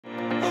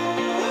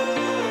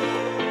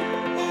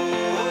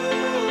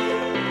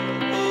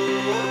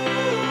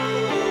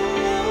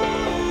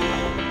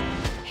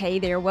Hey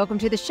there, welcome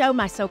to the show,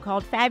 my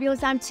so-called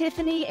fabulous. I'm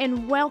Tiffany,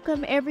 and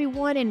welcome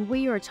everyone. And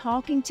we are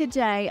talking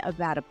today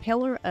about a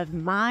pillar of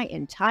my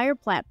entire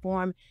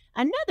platform.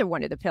 Another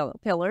one of the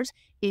pillars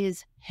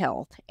is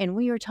health. And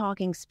we are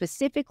talking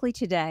specifically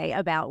today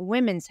about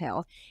women's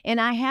health. And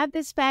I have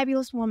this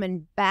fabulous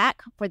woman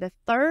back for the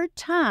third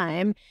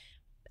time.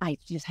 I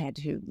just had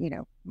to,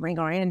 bring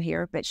her in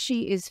here, but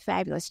she is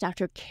fabulous.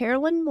 Dr.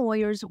 Carolyn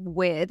Moyers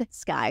with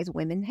Skies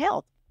Women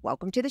Health.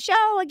 Welcome to the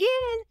show again.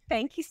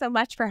 Thank you so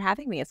much for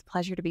having me. It's a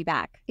pleasure to be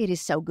back. It is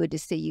so good to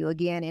see you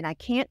again. And I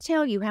can't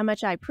tell you how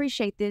much I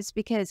appreciate this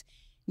because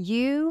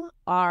you're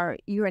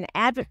an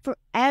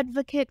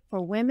advocate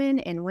for women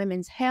and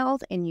women's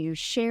health, and you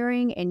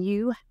sharing, and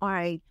you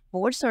are a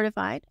board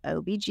certified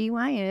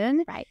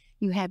OBGYN. Right.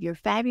 You have your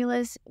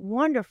fabulous,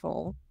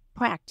 wonderful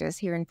practice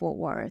here in Fort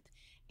Worth.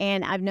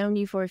 And I've known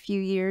you for a few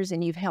years,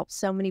 and you've helped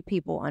so many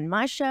people on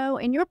my show,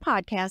 and your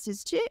podcast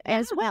is too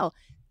as well.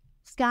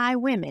 Sky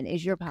Women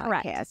is your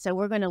podcast. Correct. So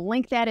we're going to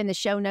link that in the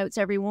show notes,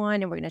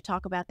 everyone, and we're going to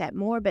talk about that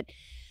more. But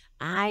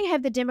I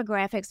have the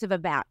demographics of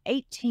about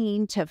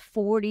 18 to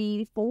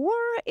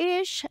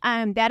 44-ish.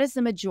 That is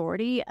the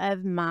majority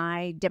of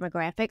my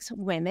demographics,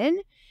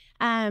 women,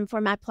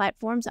 for my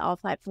platforms, all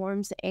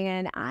platforms.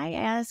 And I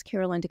asked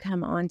Carolyn to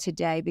come on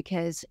today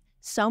because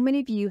so many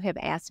of you have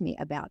asked me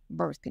about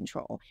birth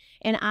control.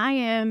 And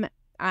I'm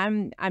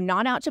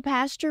not out to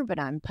pasture, but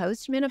I'm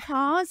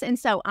post-menopause, and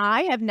so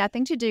I have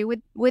nothing to do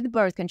with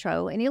birth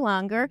control any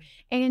longer.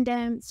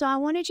 And so I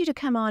wanted you to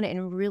come on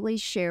and really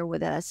share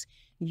with us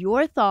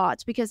your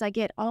thoughts, because I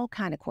get all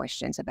kind of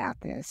questions about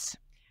this.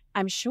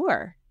 I'm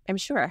sure.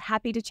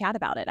 Happy to chat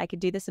about it. I could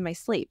do this in my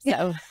sleep.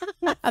 So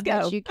I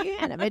bet you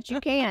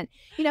can.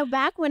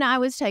 Back when I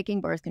was taking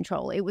birth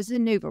control, it was the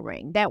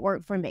NuvaRing that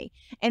worked for me,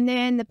 and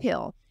then the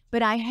pill.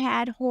 But I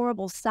had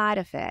horrible side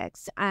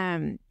effects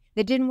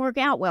that didn't work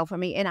out well for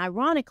me. And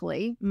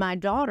ironically, my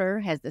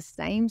daughter has the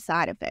same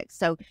side effects.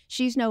 So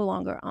she's no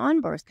longer on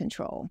birth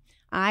control.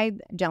 I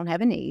don't have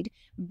a need,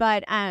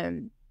 but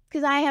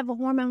because I have a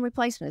hormone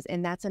replacement,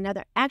 and that's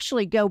another.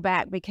 Actually, go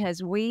back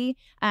because we,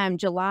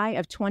 July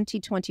of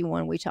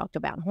 2021, we talked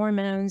about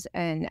hormones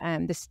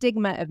and the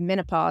stigma of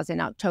menopause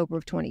in October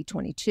of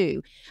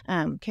 2022.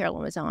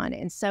 Carolyn was on.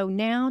 And so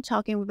now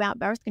talking about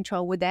birth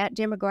control with that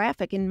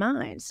demographic in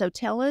mind. So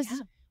tell us,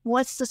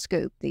 what's the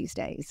scoop these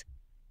days?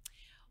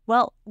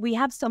 Well, we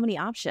have so many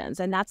options,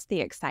 and that's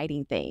the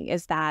exciting thing,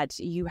 is that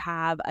you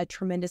have a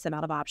tremendous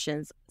amount of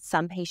options.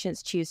 Some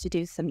patients choose to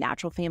do some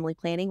natural family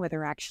planning where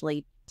they're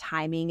actually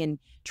timing and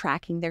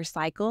tracking their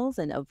cycles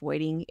and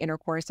avoiding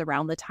intercourse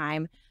around the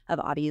time of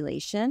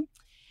ovulation.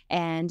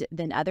 And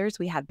then others,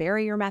 we have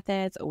barrier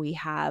methods, we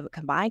have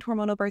combined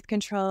hormonal birth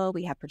control,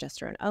 we have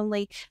progesterone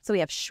only. So we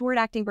have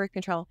short-acting birth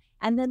control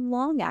and then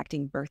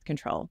long-acting birth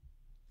control.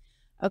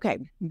 Okay,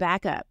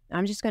 back up.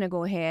 I'm just going to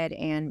go ahead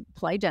and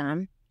play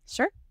dumb.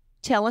 Sure.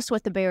 Tell us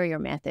what the barrier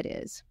method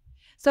is.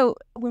 So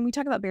when we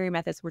talk about barrier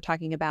methods, we're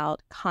talking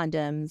about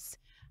condoms.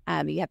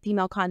 You have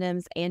female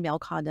condoms and male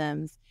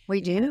condoms. We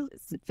do?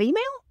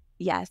 Female?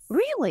 Yes.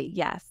 Really?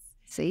 Yes.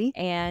 See?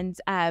 And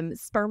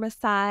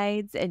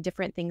spermicides and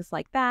different things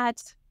like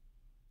that.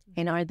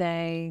 And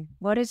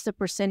what is the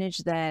percentage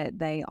that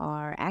they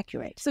are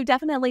accurate? So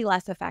definitely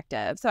less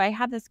effective. So I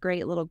have this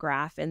great little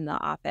graph in the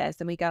office,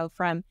 and we go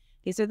from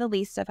these are the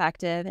least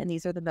effective and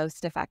these are the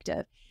most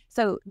effective.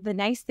 So the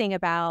nice thing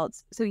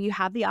so you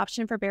have the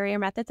option for barrier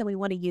methods, and we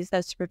want to use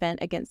those to prevent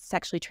against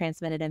sexually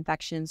transmitted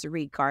infections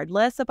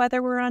regardless of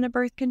whether we're on a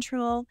birth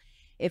control,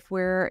 if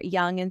we're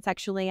young and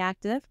sexually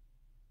active.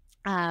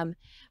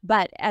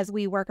 But as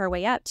we work our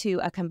way up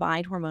to a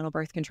combined hormonal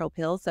birth control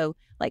pill, so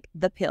like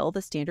the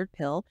standard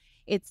pill,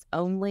 it's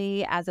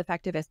only as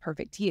effective as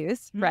perfect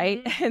use,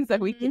 right? Mm-hmm. And so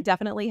we can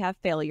definitely have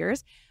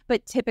failures,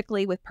 but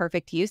typically with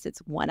perfect use, it's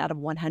 1 out of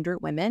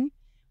 100 women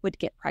would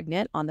get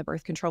pregnant on the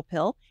birth control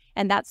pill.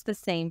 And that's the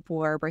same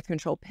for birth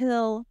control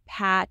pill,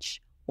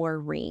 patch, or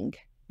ring.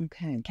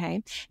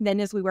 Okay. Then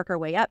as we work our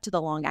way up to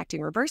the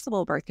long-acting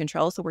reversible birth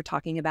control, so we're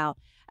talking about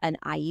an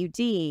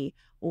IUD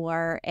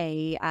or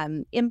a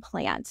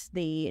implant,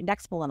 the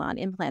Nexplanon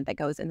implant that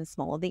goes in the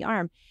small of the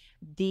arm.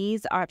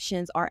 These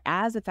options are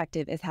as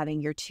effective as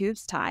having your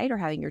tubes tied or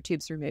having your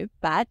tubes removed,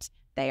 but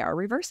they are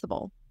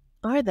reversible.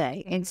 Are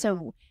they? And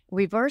so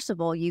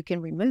reversible, you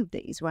can remove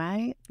these,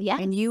 right? Yes.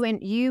 And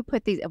you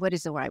put these, what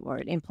is the right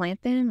word?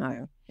 Implant them,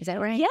 or is that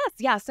right? Yes.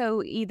 Yeah.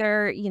 So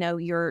either,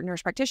 your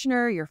nurse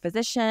practitioner, your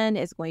physician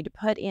is going to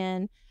put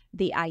in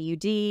the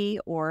IUD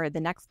or the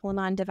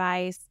Nexplanon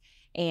device,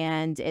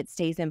 and it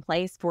stays in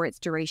place for its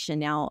duration.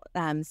 Now,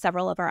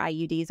 several of our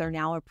IUDs are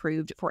now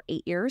approved for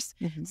 8 years.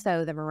 Mm-hmm.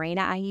 So the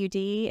Mirena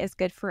IUD is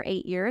good for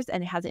 8 years,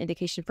 and it has an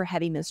indication for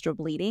heavy menstrual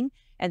bleeding,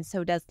 and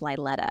so does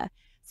Liletta.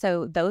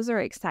 So those are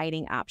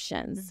exciting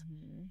options.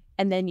 Mm-hmm.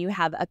 And then you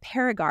have a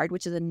Paragard,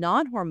 which is a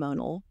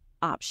non-hormonal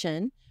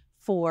option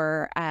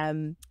for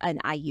an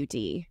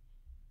IUD,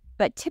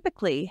 but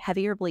typically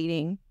heavier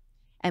bleeding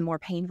and more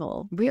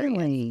painful.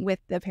 Really? With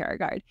the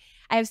Paragard.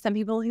 I have some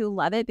people who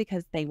love it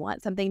because they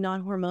want something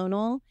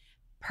non-hormonal.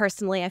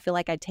 Personally, I feel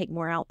like I take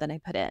more out than I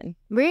put in.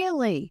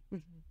 Really?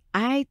 Mm-hmm.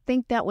 I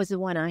think that was the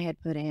one I had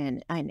put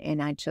in,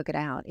 and I took it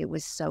out. It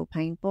was so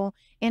painful,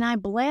 and I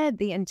bled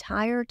the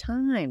entire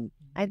time.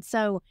 And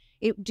so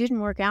it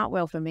didn't work out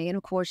well for me. And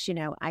of course,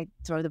 I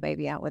throw the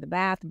baby out with a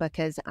bath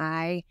because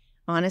I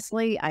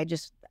honestly, I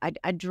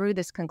drew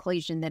this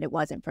conclusion that it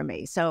wasn't for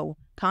me. So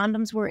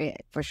condoms were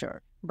it for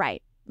sure.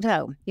 Right.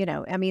 So,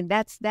 I mean,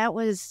 that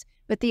was,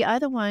 but the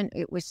other one,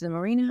 it was the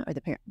Mirena or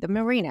the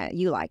Mirena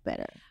you like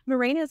better.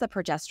 Mirena is a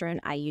progesterone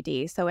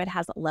IUD, so it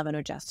has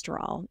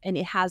levonorgestrel, and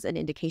it has an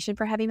indication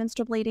for heavy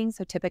menstrual bleeding.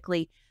 So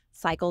typically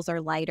cycles are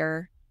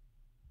lighter,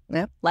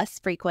 less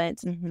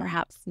frequent,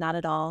 perhaps not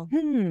at all.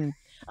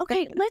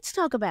 Okay, let's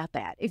talk about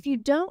that. If you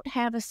don't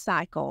have a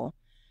cycle,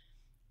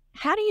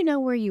 how do you know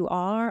where you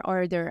are?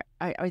 Are there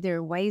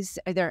ways?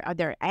 Are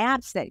there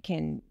apps that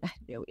can?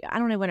 I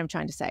don't know what I'm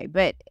trying to say,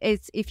 but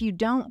if you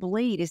don't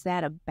bleed, is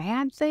that a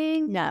bad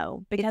thing?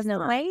 No, because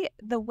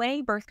the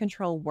way birth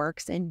control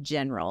works in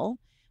general,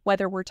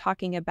 whether we're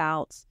talking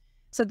about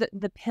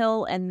the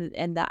pill and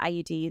the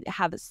IUD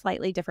have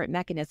slightly different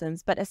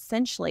mechanisms, but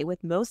essentially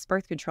with most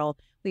birth control,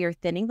 we are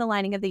thinning the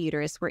lining of the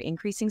uterus, we're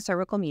increasing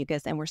cervical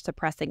mucus, and we're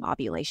suppressing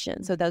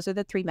ovulation. So those are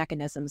the three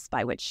mechanisms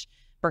by which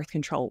birth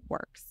control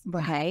works.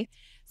 Okay.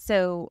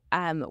 So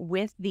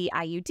with the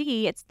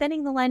IUD, it's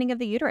thinning the lining of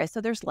the uterus.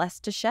 So there's less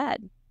to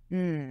shed.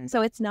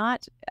 So it's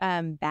not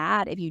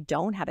bad if you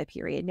don't have a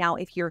period. Now,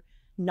 if you're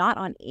not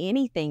on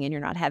anything and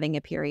you're not having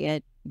a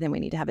period, then we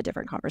need to have a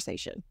different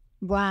conversation.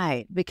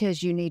 Right.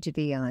 Because you need to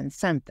be on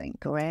something,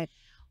 correct?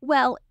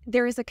 Well,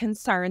 there is a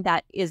concern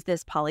that is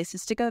this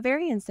polycystic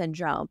ovarian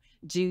syndrome?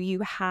 Do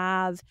you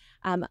have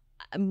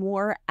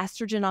more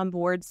estrogen on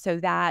board so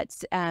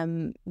that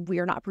we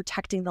are not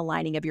protecting the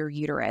lining of your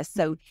uterus?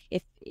 So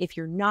if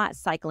you're not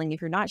cycling, if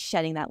you're not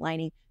shedding that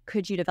lining,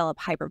 could you develop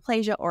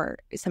hyperplasia or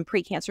some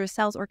precancerous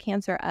cells or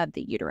cancer of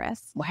the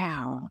uterus?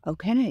 Wow.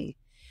 Okay.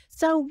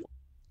 So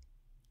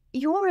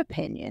your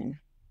opinion,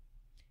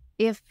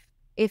 if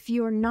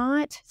you're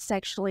not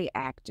sexually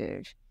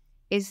active,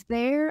 is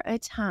there a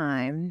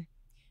time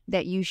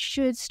that you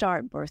should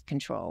start birth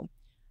control?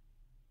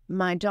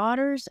 My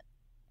daughter's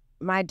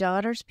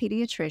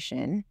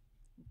pediatrician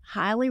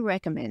highly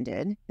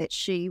recommended that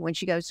when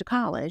she goes to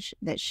college,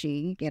 that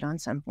she get on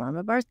some form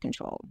of birth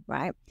control,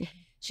 right?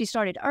 She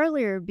started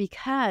earlier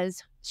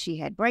because she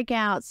had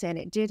breakouts and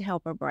it did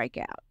help her break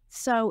out.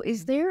 So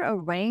is there a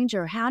range,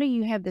 or how do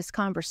you have this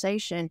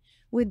conversation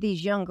with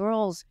these young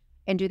girls,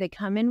 and do they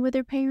come in with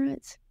their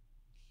parents?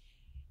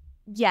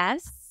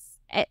 Yes.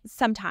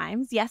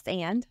 Sometimes, yes,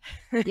 and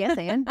yes,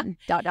 and ...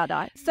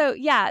 So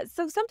yeah,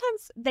 so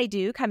sometimes they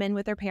do come in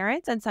with their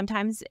parents, and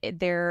sometimes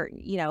they're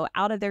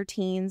out of their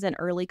teens and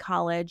early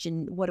college,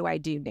 and what do I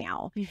do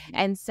now?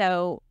 And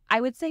so I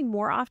would say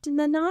more often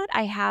than not,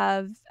 I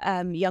have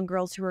young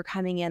girls who are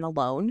coming in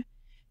alone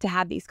to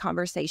have these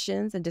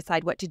conversations and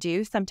decide what to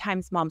do.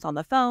 Sometimes mom's on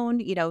the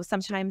phone,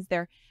 sometimes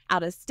they're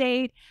out of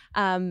state.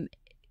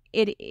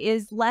 It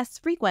is less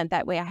frequent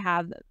that way. I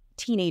have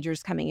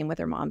teenagers coming in with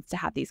their moms to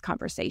have these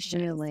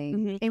conversations.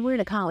 Really? And we're in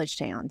a college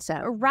town, so.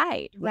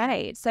 Right.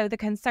 So the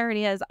concern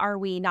is, are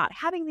we not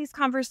having these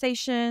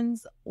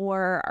conversations,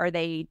 or are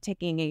they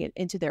taking it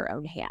into their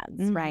own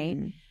hands, right?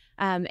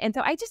 And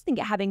so I just think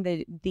having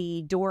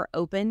the door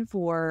open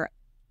for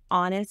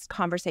honest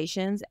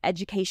conversations,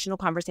 educational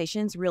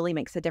conversations, really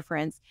makes a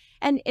difference.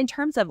 And in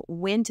terms of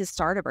when to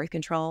start a birth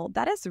control,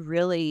 that is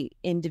really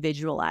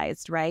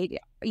individualized, right?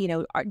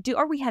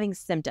 Are we having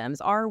symptoms?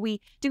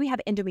 Do we have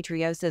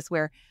endometriosis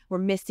where we're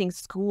missing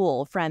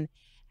school from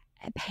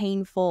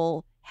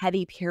painful,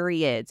 heavy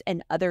periods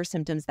and other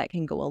symptoms that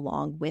can go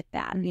along with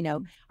that?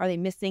 Are they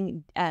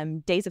missing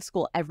days of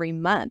school every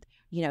month?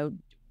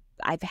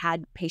 I've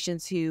had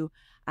patients who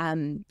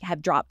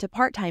have dropped to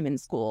part-time in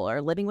school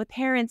or living with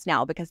parents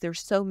now because they're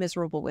so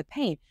miserable with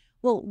pain.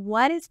 Well,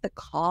 what is the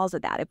cause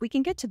of that? If we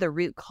can get to the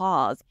root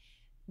cause,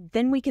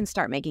 then we can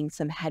start making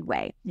some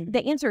headway.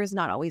 The answer is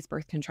not always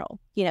birth control.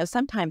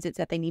 Sometimes it's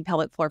that they need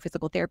pelvic floor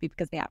physical therapy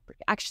because they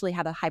actually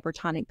have a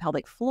hypertonic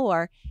pelvic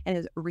floor and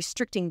is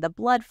restricting the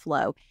blood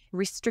flow,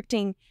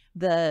 restricting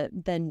the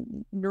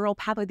neural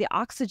pathway, the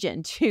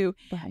oxygen to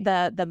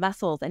the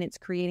muscles, and it's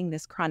creating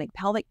this chronic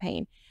pelvic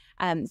pain.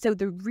 So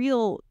the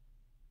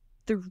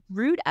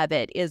root of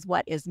it is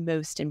what is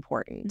most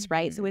important,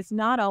 right? So it's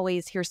not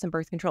always, here's some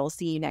birth control,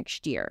 see you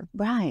next year.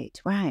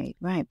 Right.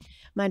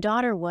 My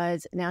daughter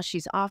now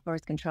she's off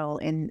birth control,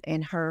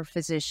 and her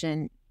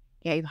physician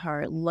gave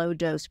her low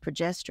dose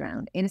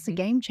progesterone, and it's a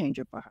game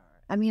changer for her.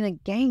 I mean, a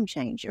game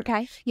changer.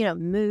 Okay.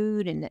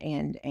 Mood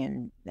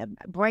and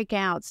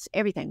breakouts,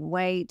 everything,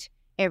 weight,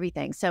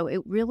 everything. So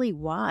it really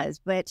was.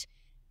 But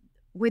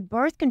with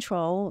birth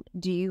control,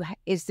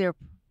 is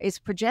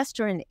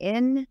progesterone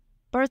in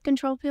birth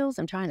control pills?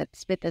 I'm trying to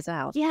spit this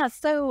out. Yeah,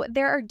 so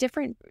there are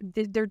different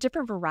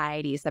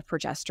varieties of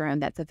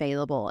progesterone that's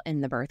available in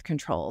the birth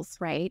controls,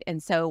 right?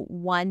 And so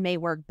one may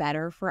work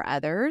better for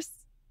others,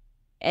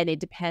 and it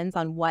depends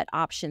on what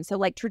option. So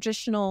like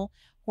traditional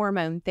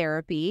hormone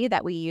therapy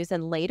that we use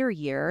in later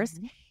years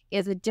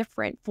is a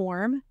different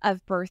form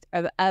of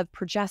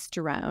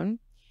progesterone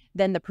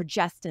than the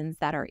progestins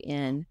that are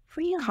in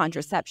Really?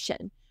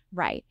 contraception.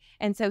 Right.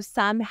 And so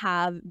some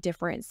have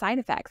different side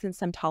effects and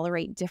some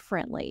tolerate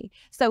differently.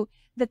 So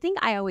the thing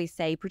I always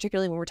say,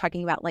 particularly when we're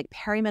talking about like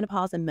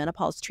perimenopause and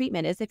menopause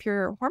treatment, is if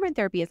your hormone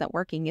therapy isn't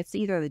working, it's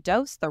either the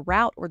dose, the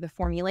route, or the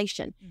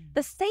formulation.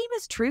 The same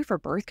is true for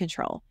birth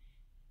control.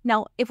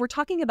 Now, if we're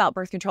talking about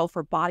birth control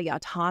for body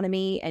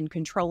autonomy and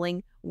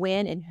controlling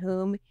when and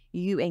whom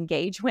you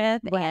engage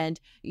with, Right.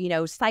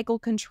 and, cycle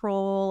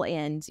control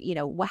and,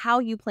 how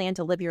you plan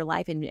to live your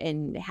life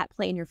and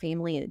plan your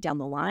family down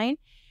the line,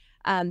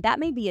 that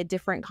may be a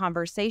different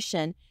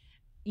conversation.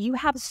 You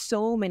have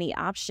so many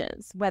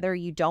options, whether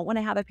you don't want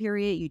to have a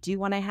period, you do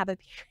want to have a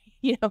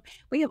period,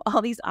 we have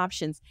all these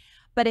options.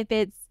 But if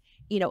it's,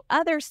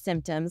 other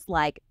symptoms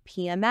like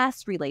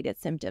PMS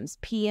related symptoms,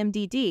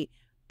 PMDD,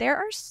 there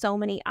are so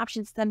many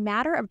options. It's a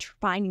matter of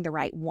finding the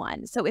right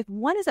one. So if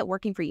one isn't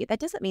working for you, that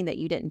doesn't mean that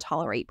you didn't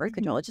tolerate birth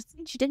control. It just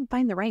means you didn't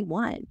find the right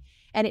one.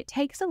 And it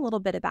takes a little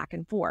bit of back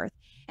and forth.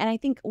 And I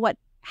think what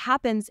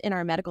happens in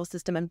our medical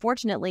system,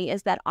 unfortunately,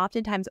 is that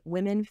oftentimes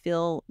women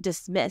feel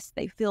dismissed.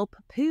 They feel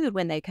poo-pooed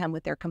when they come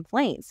with their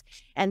complaints,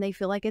 and they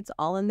feel like it's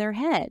all in their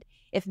head.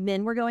 If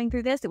men were going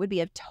through this, it would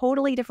be a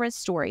totally different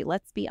story.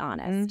 Let's be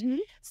honest.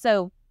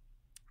 So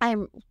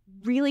I'm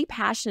really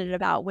passionate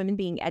about women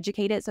being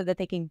educated so that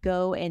they can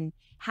go and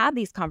have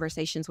these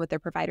conversations with their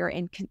provider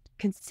and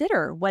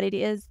consider what it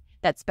is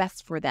that's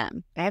best for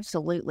them.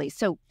 Absolutely.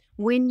 So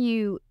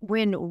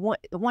when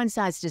one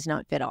size does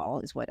not fit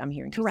all is what I'm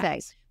hearing you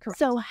say. Correct.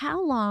 So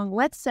how long,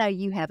 let's say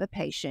you have a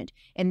patient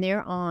and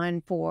they're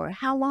on for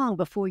how long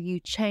before you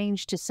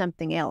change to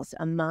something else?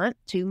 A month,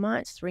 2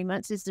 months, 3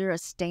 months? Is there a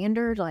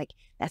standard, like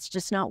that's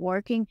just not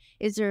working?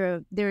 Is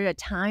there a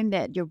time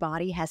that your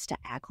body has to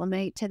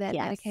acclimate to that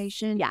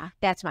medication? Yeah.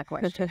 That's my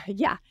question.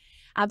 Yeah,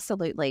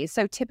 absolutely.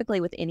 So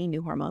typically with any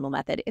new hormonal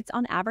method, it's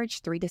on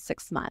average 3 to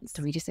 6 months.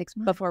 3 to 6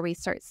 months. Before we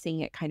start seeing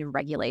it kind of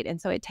regulate. And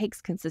so it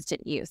takes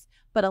consistent use.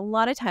 But a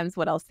lot of times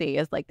what I'll see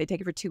is like they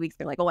take it for 2 weeks.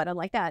 They're like, oh, I don't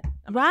like that.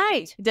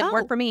 Right. It didn't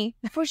work for me.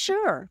 For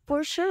sure.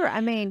 For sure.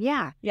 I mean,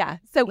 yeah. Yeah.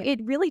 So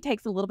it really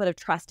takes a little bit of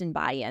trust and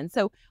buy-in.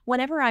 So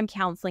whenever I'm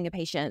counseling a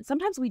patient,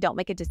 sometimes we don't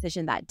make a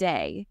decision that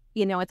day.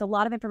 It's a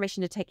lot of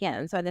information to take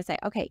in. So they say,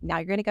 okay, now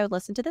you're going to go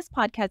listen to this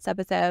podcast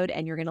episode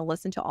and you're going to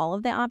listen to all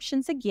of the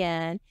options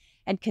again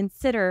and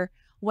consider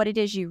what it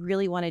is you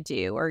really want to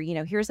do. Or,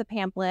 here's a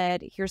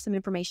pamphlet, here's some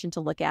information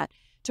to look at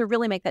to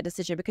really make that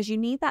decision, because you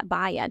need that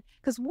buy-in.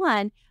 Because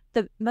one,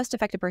 the most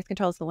effective birth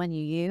control is the one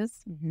you use,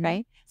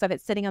 right? So if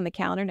it's sitting on the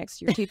counter next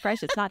to your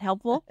toothbrush, it's not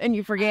helpful. And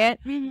you forget.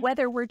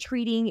 Whether we're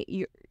treating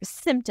your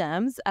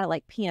symptoms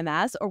like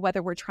PMS or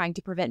whether we're trying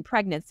to prevent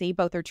pregnancy,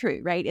 both are true,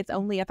 right? It's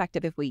only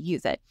effective if we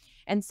use it.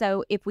 And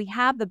so if we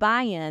have the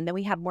buy-in, then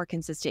we have more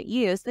consistent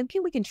use, then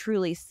we can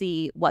truly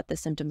see what the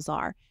symptoms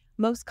are.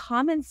 Most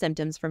common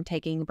symptoms from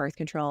taking birth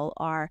control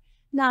are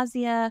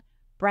nausea,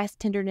 breast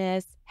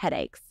tenderness,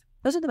 headaches.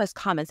 Those are the most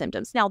common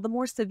symptoms. Now, the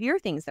more severe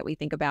things that we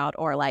think about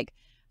are like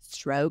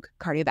stroke,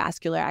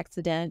 cardiovascular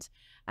accident,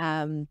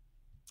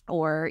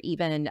 or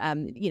even,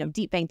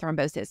 deep vein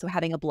thrombosis, so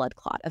having a blood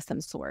clot of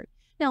some sort.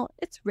 Now,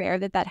 it's rare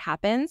that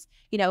happens.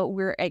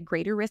 We're at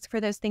greater risk for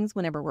those things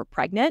whenever we're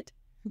pregnant.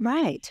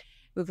 Right.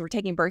 If we're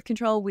taking birth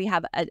control, we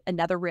have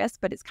another risk,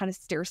 but it's kind of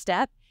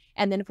stair-step.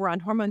 And then if we're on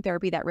hormone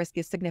therapy, that risk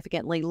is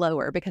significantly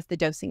lower because the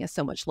dosing is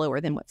so much lower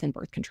than what's in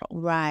birth control.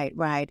 Right.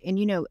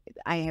 And,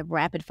 I have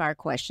rapid fire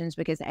questions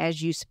because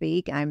as you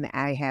speak,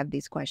 I have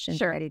these questions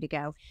ready to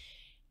go.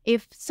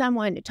 If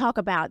someone talk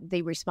about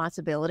the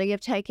responsibility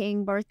of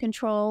taking birth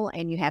control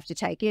and you have to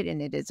take it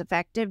and it is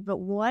effective, but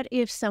what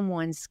if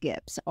someone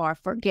skips or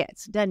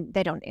forgets?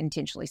 They don't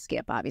intentionally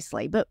skip,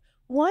 obviously, but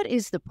what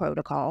is the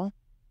protocol?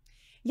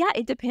 Yeah,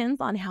 it depends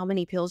on how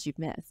many pills you've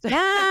missed.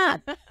 Yeah.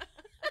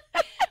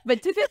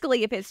 But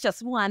typically, if it's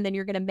just one, then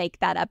you're going to make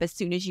that up as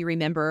soon as you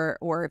remember.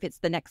 Or if it's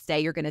the next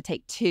day, you're going to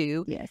take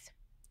 2. Yes.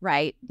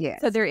 Right?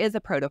 Yes. So there is a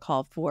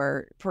protocol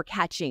for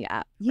catching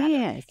up.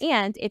 Yes.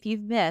 And if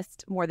you've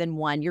missed more than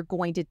one, you're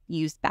going to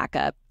use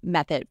backup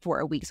method for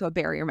a week. So a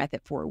barrier method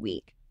for a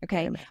week.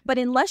 Okay. But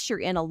unless you're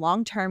in a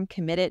long-term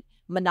committed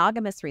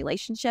monogamous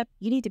relationship,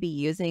 you need to be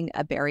using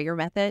a barrier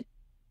method.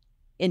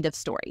 End of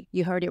story.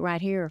 You heard it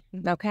right here.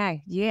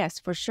 Okay. Yes,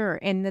 for sure.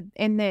 And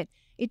that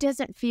it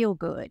doesn't feel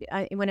good.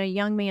 When a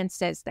young man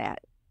says that,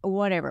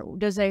 whatever,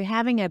 does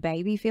having a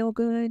baby feel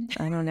good?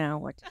 I don't know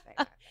what to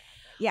say.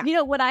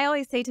 Yeah. What I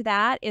always say to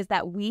that is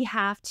that we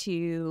have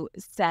to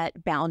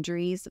set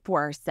boundaries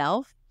for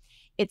ourselves.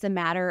 It's a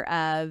matter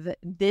of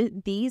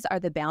these are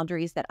the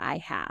boundaries that I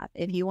have.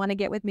 If you want to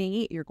get with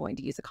me, you're going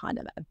to use a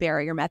condom. A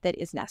barrier method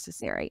is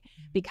necessary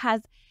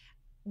because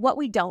what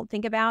we don't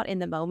think about in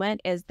the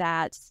moment is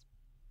that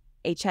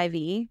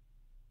HIV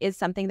is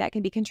something that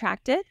can be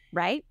contracted,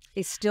 right?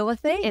 It's still a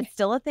thing. It's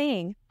still a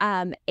thing.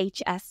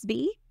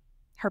 HSV,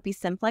 herpes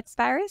simplex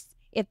virus,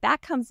 if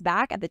that comes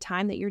back at the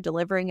time that you're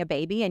delivering a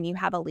baby and you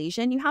have a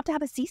lesion, you have to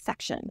have a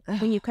C-section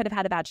when you could have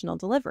had a vaginal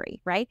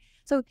delivery, right?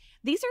 So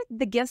these are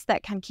the gifts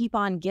that can keep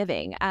on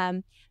giving.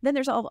 Then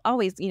there's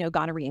always,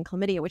 gonorrhea and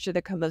chlamydia, which are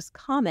the most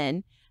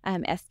common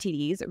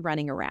STDs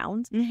running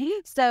around.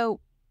 So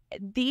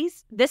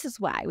this is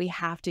why we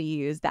have to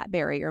use that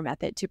barrier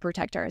method to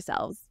protect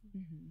ourselves.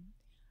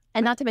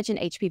 And not to mention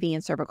HPV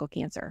and cervical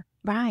cancer.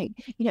 Right.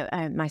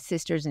 My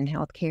sister's in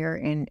healthcare,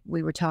 and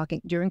we were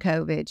talking during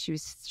COVID.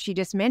 She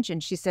just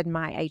mentioned, she said,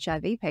 my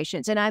HIV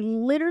patients. And I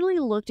literally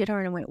looked at her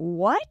and I went,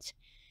 what?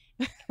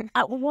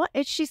 What?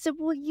 And she said,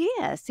 well,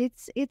 yes,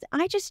 it's,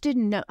 I just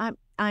didn't know.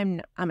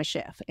 I'm a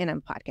chef and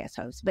I'm a podcast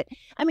host, but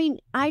I mean,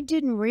 I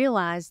didn't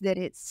realize that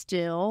it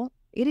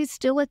is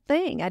still a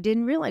thing. I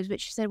didn't realize,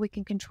 but she said we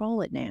can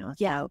control it now.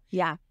 Yeah. So,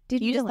 yeah.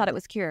 You just thought it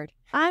was cured.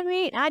 I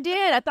mean, I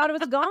did. I thought it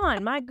was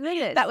gone. My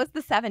goodness. That was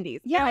the 70s.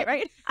 Yeah.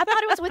 Right. I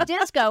thought it was with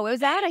disco. It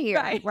was out of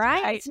here.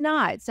 Right. It's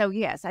not. So,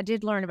 yes, I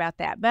did learn about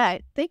that.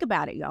 But think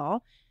about it,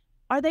 y'all.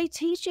 Are they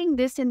teaching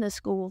this in the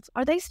schools?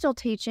 Are they still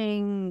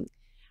teaching?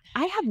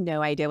 I have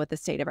no idea what the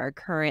state of our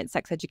current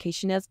sex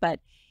education is, but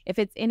if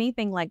it's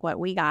anything like what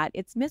we got,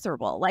 it's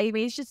miserable. Like, I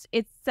mean,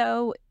 it's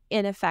so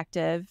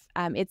ineffective.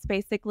 It's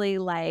basically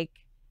like,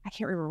 I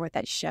can't remember what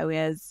that show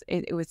is.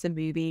 It was a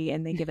movie,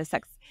 and they give a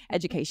sex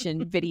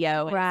education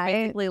video. And Right.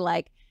 It's basically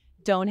like,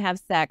 don't have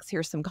sex,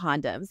 here's some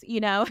condoms,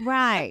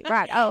 Right.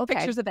 Oh, okay.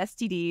 Pictures of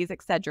STDs,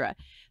 etc.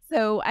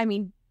 So, I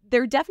mean,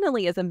 there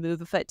definitely is a move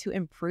afoot to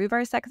improve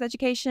our sex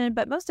education,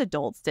 but most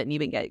adults didn't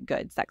even get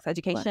good sex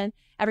education.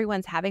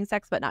 Everyone's having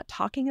sex, but not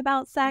talking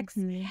about sex.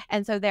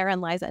 And so therein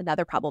lies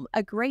another problem.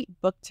 A great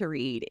book to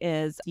read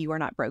is You Are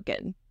Not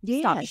Broken.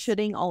 Stop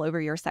shitting all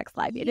over your sex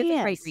life. It is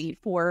a great read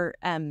for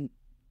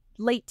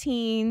late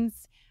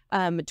teens,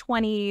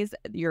 20s,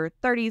 your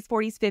 30s,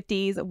 40s,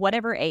 50s,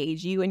 whatever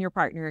age you and your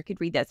partner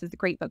could read this. It's a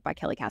great book by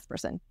Kelly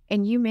Casperson.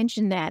 And you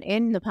mentioned that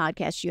in the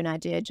podcast you and I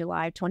did,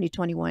 July of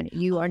 2021,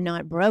 You Are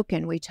Not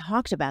Broken. We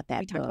talked about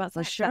that book. Talked about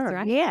for sex. sure. That's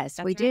right. Yes,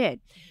 That's we right. did.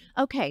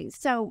 Okay,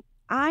 so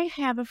I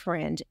have a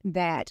friend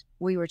that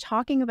we were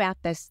talking about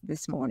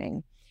this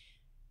morning.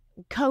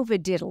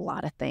 COVID did a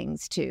lot of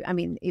things too. I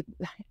mean,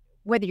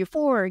 whether you're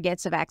for or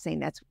against a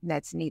vaccine,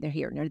 that's neither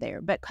here nor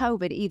there. But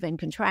COVID, even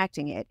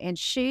contracting it, and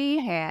she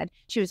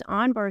was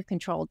on birth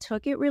control,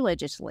 took it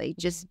religiously,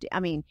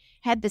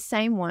 had the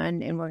same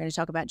one, and we're going to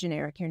talk about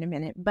generic here in a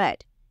minute,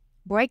 but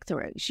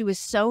breakthrough. She was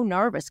so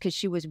nervous because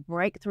she was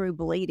breakthrough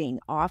bleeding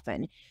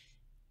often.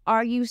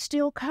 Are you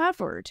still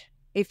covered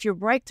if you're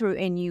breakthrough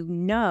and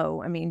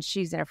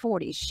she's in her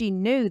 40s. She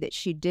knew that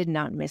she did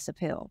not miss a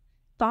pill.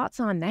 Thoughts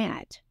on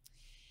that?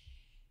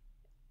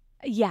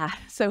 Yeah.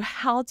 So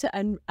how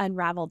to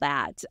unravel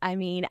that? I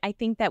mean, I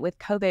think that with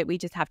COVID, we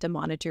just have to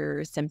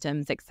monitor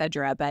symptoms, et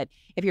cetera. But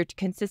if you're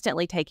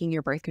consistently taking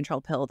your birth control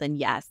pill, then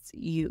yes,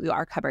 you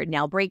are covered.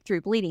 Now,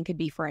 breakthrough bleeding could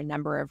be for a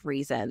number of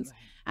reasons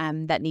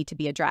that need to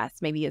be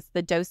addressed. Maybe it's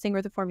the dosing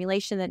or the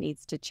formulation that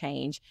needs to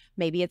change.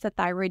 Maybe it's a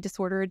thyroid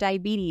disorder or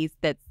diabetes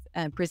that's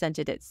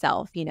presented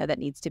itself, that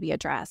needs to be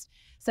addressed.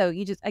 So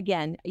you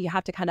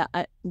have to kind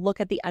of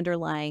look at the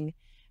underlying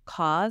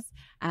cause.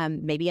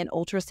 Maybe an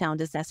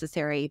ultrasound is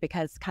necessary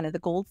because kind of the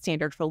gold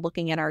standard for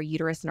looking at our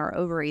uterus and our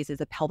ovaries is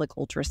a pelvic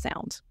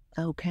ultrasound.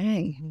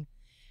 Okay.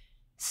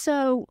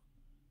 So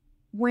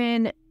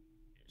when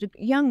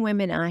young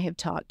women I have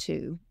talked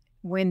to,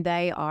 when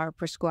they are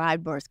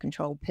prescribed birth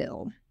control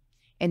pill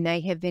and they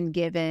have been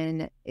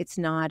given, it's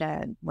not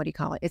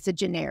it's a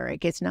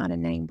generic, it's not a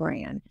name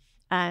brand,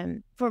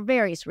 for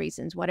various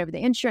reasons, whatever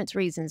the insurance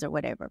reasons or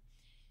whatever.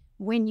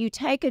 When you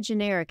take a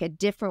generic, a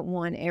different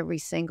one every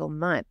single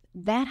month,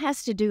 that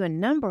has to do a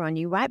number on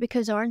you, right?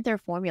 Because aren't their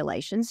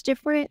formulations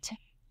different?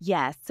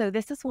 Yes. So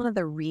this is one of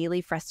the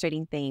really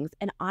frustrating things.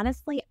 And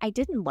honestly, I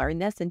didn't learn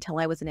this until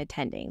I was an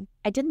attending.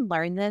 I didn't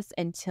learn this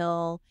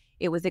until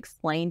it was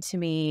explained to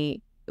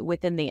me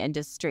within the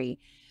industry.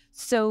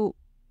 So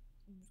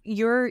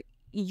your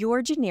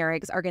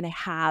generics are going to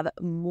have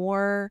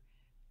more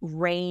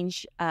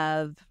range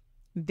of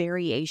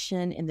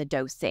variation in the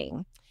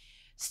dosing.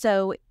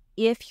 So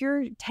if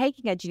you're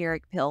taking a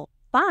generic pill,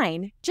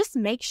 fine, just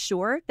make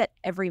sure that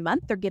every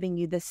month they're giving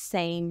you the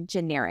same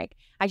generic.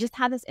 I just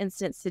had this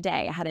instance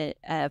today. I had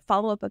a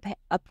follow-up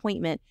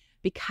appointment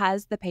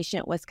because the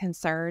patient was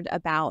concerned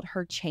about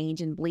her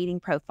change in bleeding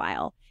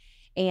profile.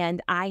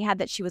 And I had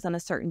that she was on a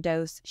certain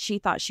dose. She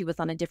thought she was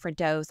on a different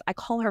dose. I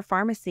call her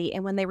pharmacy,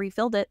 and when they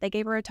refilled it, they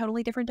gave her a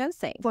totally different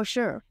dosing. For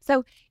sure.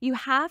 So you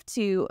have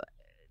to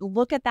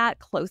look at that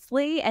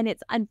closely, and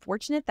it's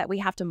unfortunate that we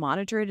have to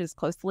monitor it as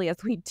closely as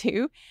we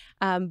do,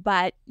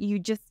 but you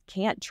just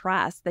can't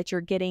trust that you're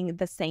getting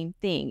the same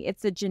thing.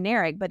 It's a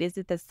generic, but is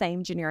it the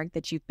same generic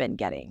that you've been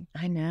getting?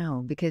 I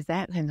know, because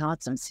that can cause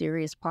some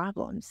serious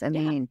problems. I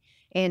mean,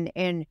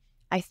 and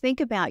I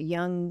think about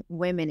young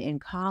women in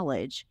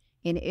college,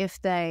 and if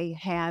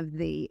they're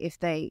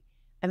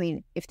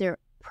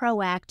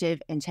proactive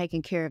and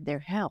taking care of their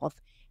health,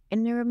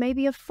 and they're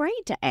maybe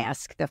afraid to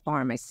ask the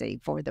pharmacy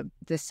for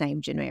the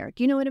same generic.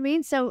 You know what I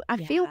mean? So I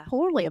feel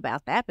poorly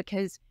about that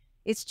because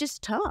it's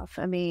just tough.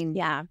 I mean,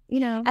 Yeah. you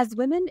know, As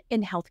women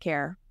in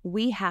healthcare,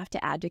 we have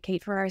to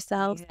advocate for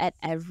ourselves at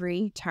Yes.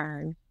 every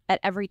turn. At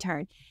every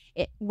turn,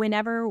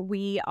 whenever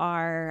we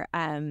are,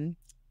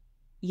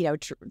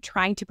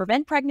 trying to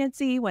prevent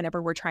pregnancy,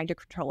 whenever we're trying to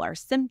control our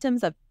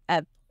symptoms of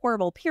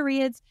horrible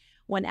periods,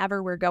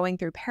 whenever we're going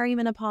through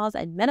perimenopause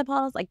and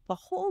menopause, like the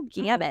whole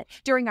gamut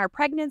during our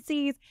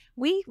pregnancies,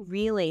 we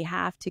really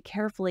have to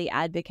carefully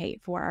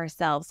advocate for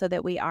ourselves so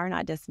that we are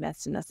not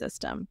dismissed in the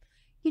system.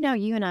 you know,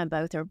 you and I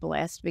both are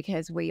blessed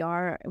because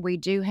we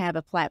do have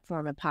a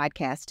platform of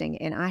podcasting,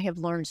 and I have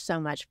learned so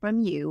much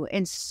from you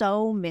and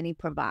so many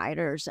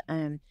providers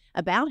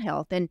about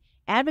health and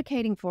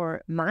advocating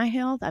for my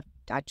health.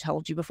 I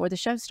told you before the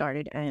show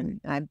started,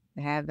 I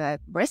have a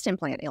breast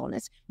implant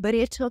illness, but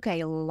it took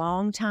a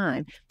long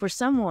time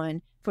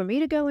for me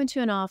to go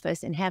into an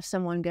office and have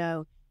someone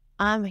go,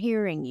 I'm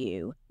hearing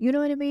you. You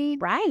know what I mean?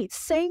 Right.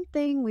 Same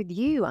thing with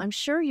you. I'm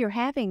sure you're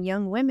having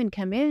young women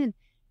come in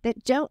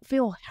that don't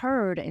feel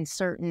heard in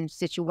certain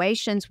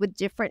situations with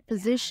different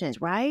positions,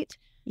 right?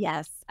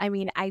 Yes. I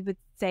mean, I would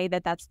say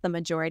that that's the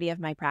majority of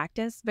my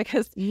practice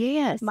because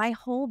Yes. my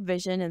whole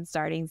vision in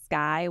starting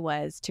Sky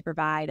was to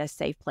provide a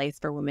safe place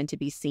for women to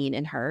be seen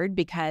and heard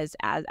because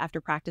after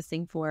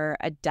practicing for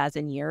a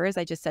dozen years,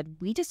 I just said,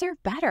 we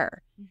deserve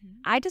better.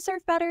 I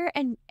deserve better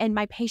and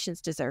my patients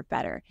deserve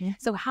better. Mhm.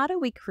 So how do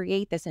we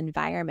create this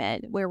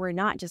environment where we're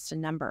not just a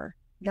number?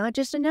 Not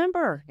just a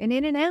number, and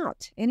in and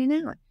out, in and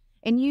out.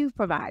 And you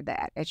provide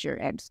that at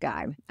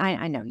Sky.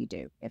 I know you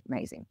do. It's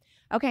amazing.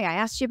 Okay, I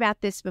asked you about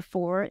this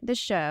before the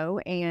show,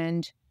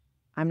 and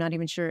I'm not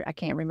even sure. I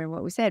can't remember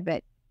what we said,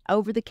 but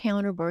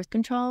over-the-counter birth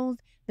controls,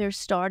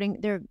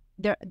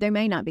 they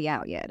may not be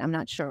out yet. I'm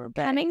not sure.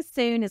 But Coming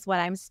soon is what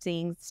I'm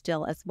seeing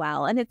still as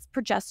well. And it's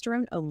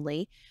progesterone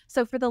only.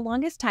 So for the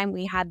longest time,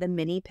 we had the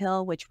mini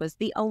pill, which was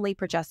the only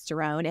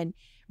progesterone. And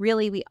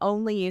really, we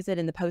only use it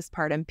in the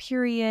postpartum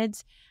period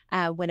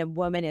when a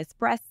woman is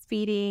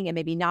breastfeeding and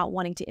maybe not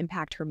wanting to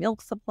impact her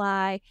milk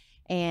supply.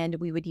 And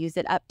we would use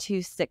it up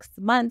to 6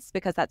 months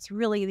because that's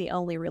really the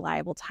only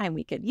reliable time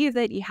we could use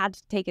it. You had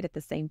to take it at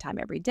the same time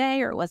every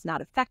day or it was not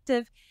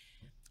effective.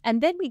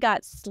 And then we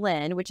got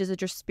Slin, which is a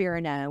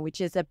drospirenone, which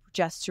is a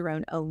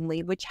progesterone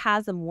only, which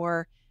has a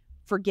more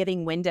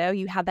forgiving window.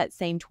 You have that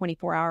same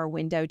 24-hour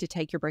window to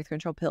take your birth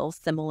control pills,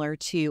 similar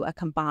to a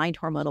combined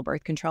hormonal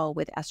birth control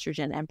with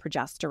estrogen and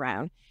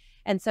progesterone.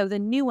 And so the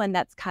new one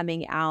that's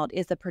coming out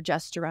is a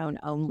progesterone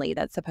only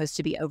that's supposed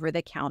to be over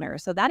the counter.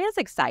 So that is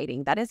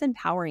exciting. That is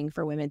empowering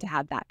for women to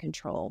have that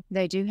control.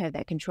 they do have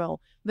that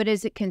control. But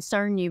does it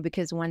concern you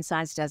because one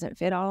size doesn't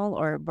fit all,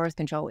 or birth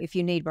control? If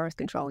you need birth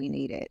control, you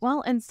need it.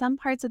 Well, in some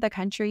parts of the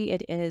country,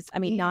 it is,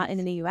 not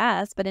in the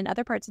U.S., but in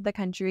other parts of the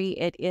country,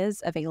 it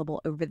is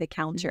available over the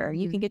counter.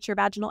 You can get your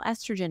vaginal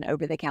estrogen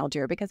over the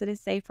counter because it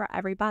is safe for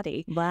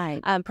everybody.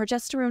 Right.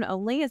 Progesterone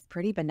only is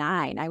pretty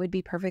benign. I would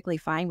be perfectly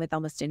fine with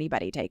almost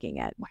anybody taking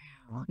it.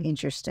 Wow.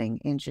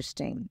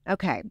 Interesting.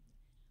 Okay.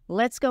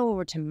 Let's go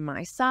over to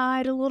my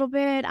side a little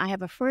bit. I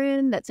have a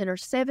friend that's in her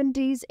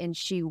 70s and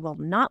she will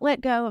not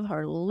let go of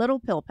her little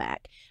pill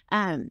pack.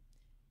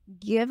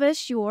 Give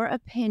us your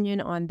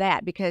opinion on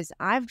that because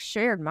I've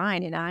shared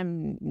mine and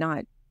I'm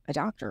not a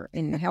doctor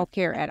in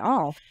healthcare at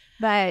all.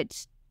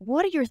 But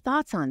what are your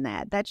thoughts on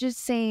that? That just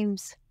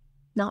seems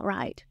not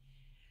right.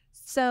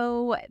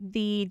 So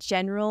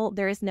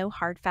there is no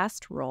hard,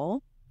 fast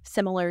rule.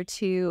 Similar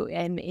to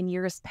in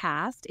years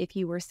past, if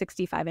you were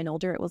 65 and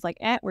older, it was like,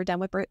 we're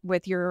done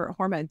with your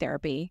hormone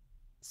therapy.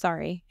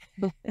 Sorry.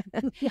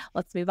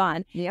 Let's move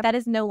on. Yep. That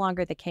is no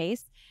longer the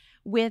case.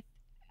 With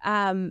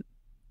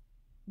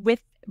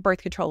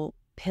birth control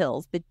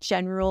pills, the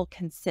general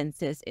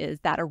consensus is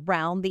that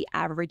around the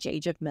average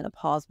age of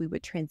menopause, we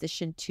would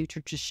transition to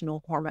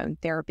traditional hormone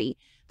therapy.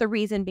 The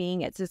reason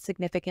being it's a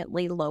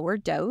significantly lower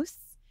dose.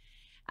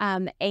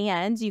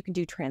 And you can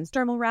do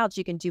transdermal routes,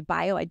 you can do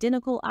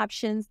bioidentical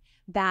options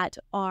that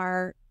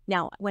are,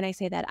 now when I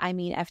say that, I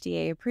mean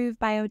FDA approved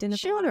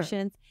bioidentical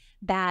options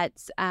that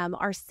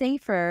are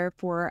safer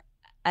for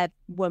a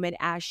woman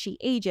as she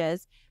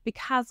ages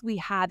because we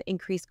have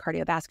increased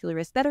cardiovascular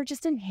risks that are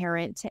just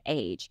inherent to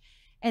age.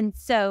 And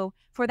so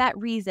for that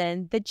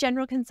reason, the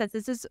general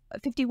consensus is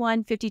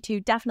 51,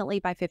 52, definitely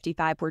by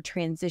 55, we're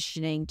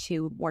transitioning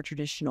to more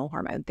traditional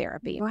hormone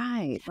therapy.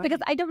 Right. Because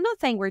I'm not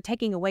saying we're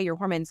taking away your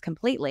hormones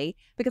completely,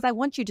 because I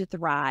want you to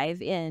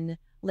thrive in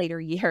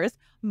later years.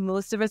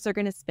 Most of us are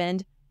going to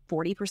spend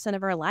 40%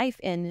 of our life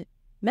in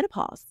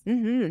menopause.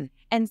 Mm-hmm.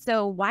 And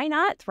so why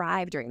not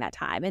thrive during that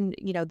time? And,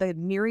 the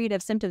myriad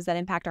of symptoms that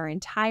impact our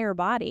entire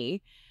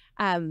body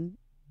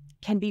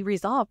can be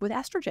resolved with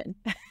estrogen.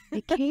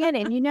 It can.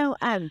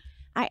 And,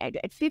 I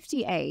at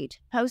 58,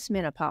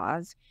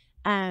 post-menopause,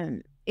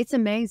 it's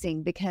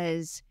amazing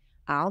because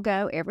I'll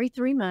go every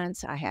 3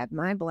 months. I have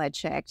my blood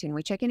checked and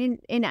we check in.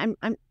 And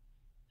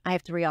I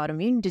have 3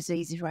 autoimmune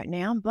diseases right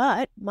now,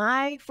 but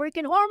my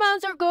freaking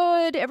hormones are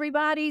good,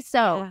 everybody.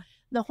 So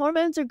the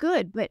hormones are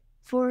good. But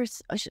for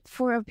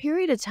a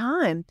period of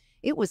time,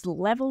 It was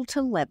level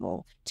to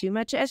level. Too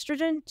much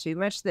estrogen, too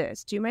much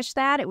this, too much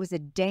that. It was a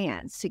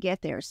dance to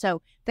get there.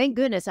 So thank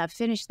goodness I've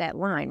finished that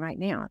line right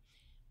now.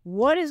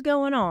 What is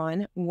going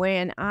on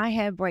when I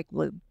have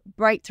breakthrough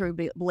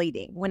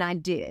bleeding? When I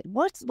did,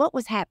 what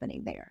was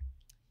happening there?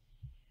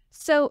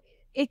 So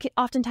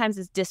oftentimes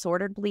is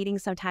disordered bleeding.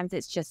 Sometimes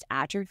it's just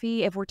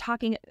atrophy. If we're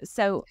talking,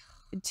 so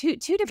two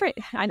different.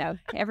 I know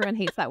everyone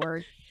hates that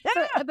word,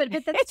 but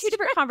that's two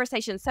different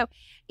conversations. So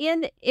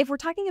if we're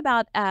talking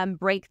about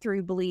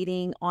breakthrough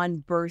bleeding on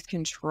birth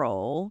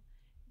control,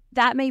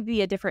 that may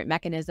be a different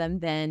mechanism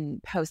than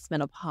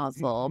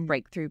postmenopausal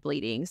breakthrough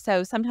bleeding.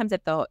 So sometimes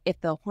if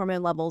the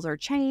hormone levels are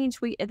changed,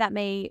 that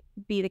may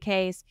be the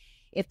case.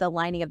 If the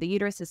lining of the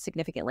uterus is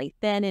significantly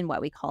thin and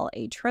what we call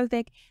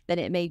atrophic, then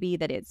it may be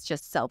that it's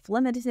just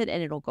self-limited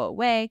and it'll go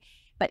away.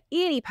 But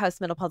any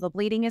postmenopausal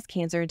bleeding is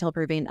cancer until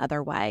proven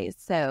otherwise.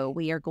 So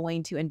we are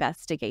going to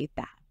investigate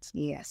that.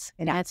 Yes.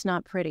 And that's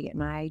not pretty at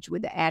my age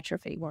with the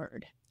atrophy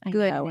word.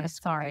 I'm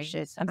sorry.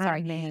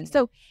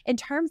 So in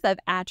terms of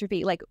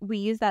atrophy, like we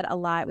use that a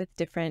lot with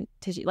different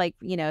tissue. Like,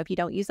 if you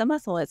don't use a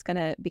muscle, it's going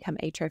to become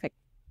atrophic.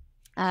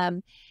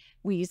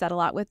 We use that a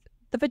lot with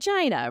the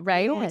vagina,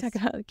 right? Yes.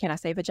 Can I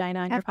say vagina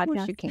on your podcast? Of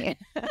course you can.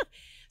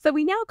 So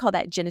we now call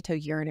that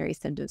genitourinary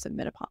symptoms of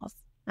menopause.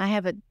 I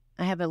have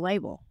a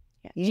label.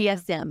 Yeah.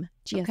 GSM.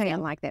 Okay, I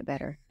like that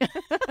better.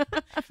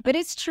 But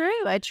it's true.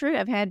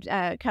 I've had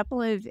a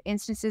couple of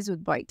instances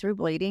with breakthrough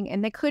bleeding,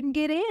 and they couldn't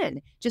get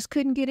in. Just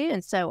couldn't get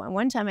in. So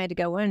one time I had to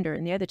go under,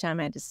 and the other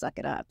time I had to suck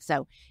it up.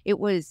 So it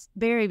was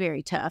very,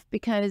 very tough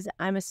because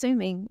I'm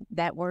assuming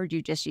that word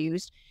you just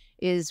used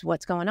is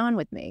what's going on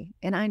with me,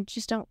 and I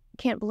just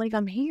can't believe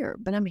I'm here.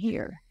 But I'm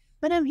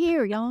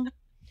here, y'all.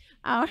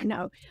 Oh,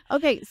 no.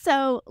 Okay,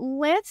 so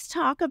let's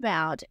talk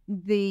about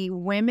the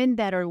women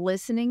that are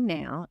listening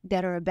now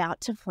that are about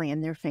to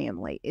plan their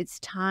family. It's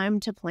time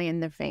to plan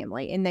their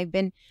family, and they've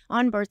been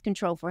on birth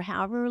control for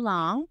however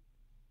long.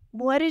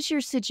 What is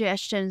your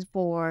suggestions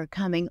for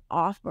coming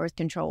off birth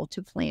control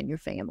to plan your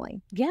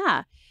family?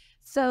 Yeah.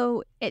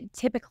 So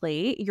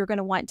typically, you're going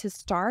to want to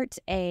start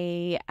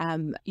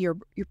your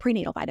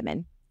prenatal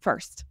vitamin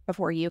first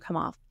before you come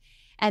off.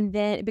 And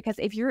then, because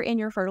if you're in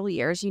your fertile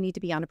years, you need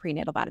to be on a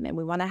prenatal vitamin.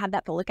 We want to have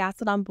that folic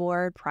acid on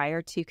board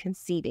prior to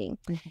conceiving.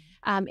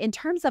 Mm-hmm. In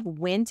terms of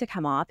when to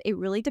come off, it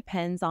really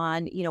depends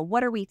on,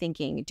 what are we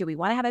thinking? Do we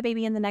want to have a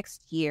baby in the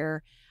next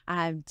year?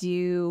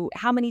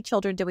 How many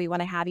children do we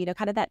want to have?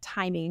 Kind of that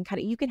timing,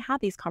 you can have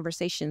these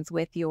conversations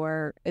with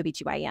your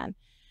OBGYN.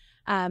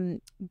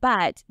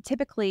 But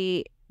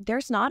typically,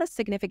 there's not a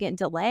significant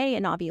delay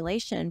in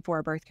ovulation for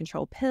a birth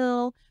control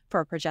pill, for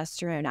a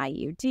progesterone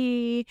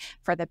IUD,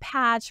 for the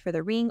patch, for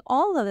the ring,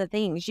 all of the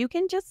things. You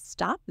can just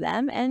stop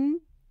them and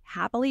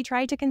happily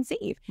try to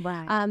conceive,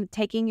 right.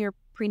 Taking your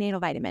prenatal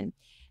vitamin.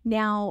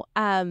 Now,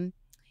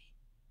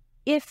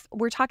 if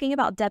we're talking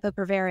about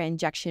Depo-Provera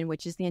injection,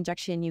 which is the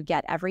injection you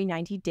get every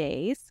 90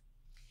 days,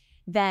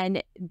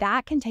 then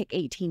that can take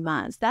 18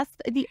 months. That's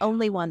the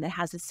only one that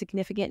has a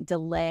significant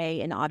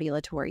delay in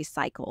ovulatory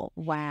cycle.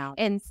 Wow.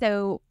 And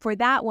so for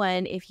that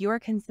one, if you're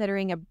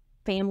considering a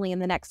family in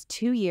the next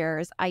 2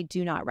 years, I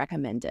do not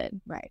recommend it.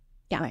 Right.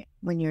 Yeah. Right.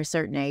 When you're a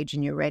certain age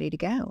and you're ready to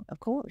go, of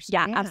course.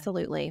 Yeah,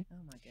 absolutely. Oh,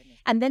 my goodness.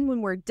 And then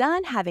when we're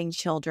done having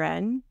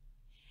children,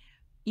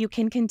 you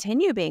can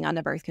continue being on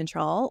the birth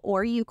control,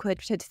 or you could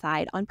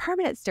decide on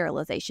permanent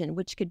sterilization,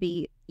 which could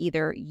be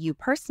either you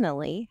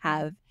personally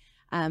have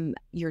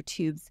your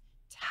tubes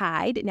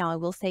tied. Now, I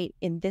will say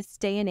in this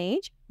day and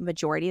age,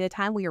 majority of the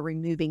time we are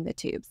removing the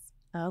tubes.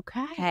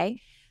 Okay.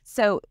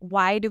 So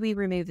why do we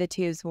remove the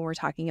tubes when we're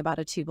talking about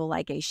a tubal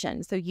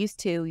ligation? So used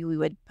to, we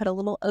would put a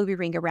little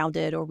O-ring around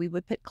it, or we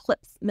would put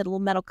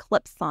metal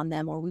clips on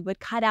them, or we would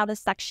cut out a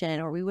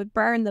section, or we would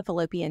burn the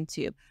fallopian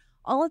tube.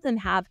 All of them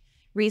have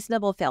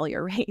reasonable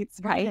failure rates,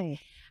 right?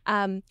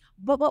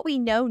 But what we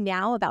know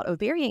now about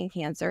ovarian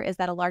cancer is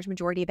that a large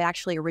majority of it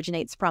actually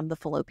originates from the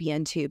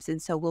fallopian tubes.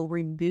 And so we'll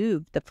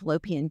remove the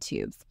fallopian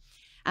tubes.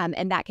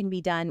 And that can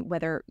be done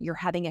whether you're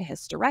having a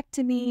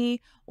hysterectomy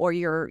or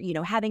you're,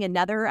 having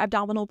another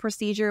abdominal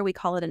procedure. We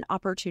call it an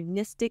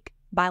opportunistic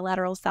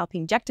bilateral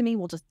salpingectomy.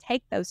 We'll just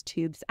take those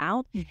tubes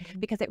out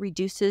because it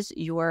reduces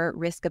your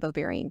risk of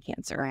ovarian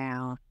cancer.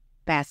 Wow.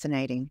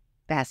 Fascinating.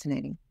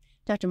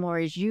 Dr.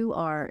 Mores, you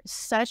are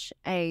such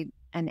an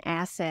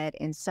asset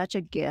and such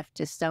a gift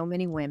to so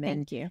many women.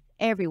 Thank you.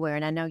 Everywhere.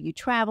 And I know you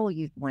travel,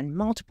 you've won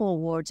multiple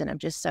awards, and I'm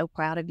just so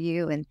proud of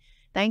you. And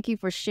thank you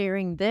for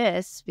sharing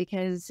this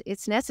because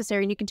it's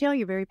necessary, and you can tell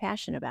you're very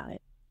passionate about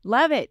it.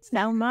 Love it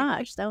so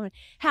much. So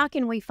how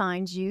can we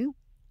find you?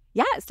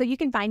 Yeah, so you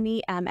can find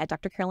me at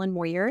Dr. Carolyn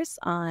Moyers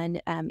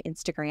on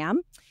Instagram.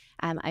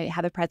 I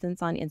have a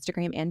presence on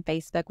Instagram and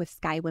Facebook with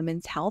Sky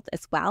Women's Health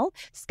as well,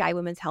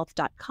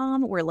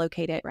 skywomenshealth.com. We're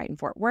located right in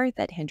Fort Worth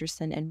at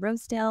Henderson and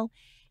Rosedale.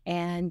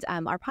 And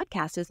our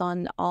podcast is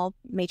on all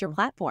major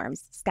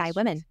platforms, Sky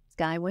Women.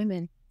 Sky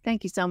Women.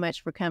 Thank you so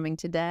much for coming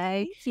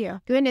today. Thank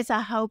you. Goodness,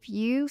 I hope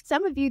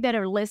some of you that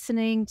are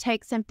listening,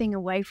 take something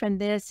away from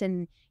this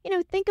and,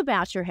 think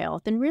about your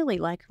health and really,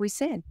 like we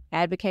said,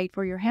 advocate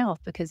for your health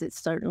because it's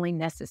certainly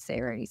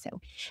necessary. So,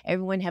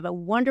 everyone have a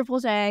wonderful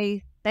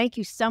day. Thank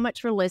you so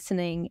much for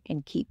listening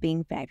and keep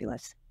being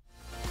fabulous.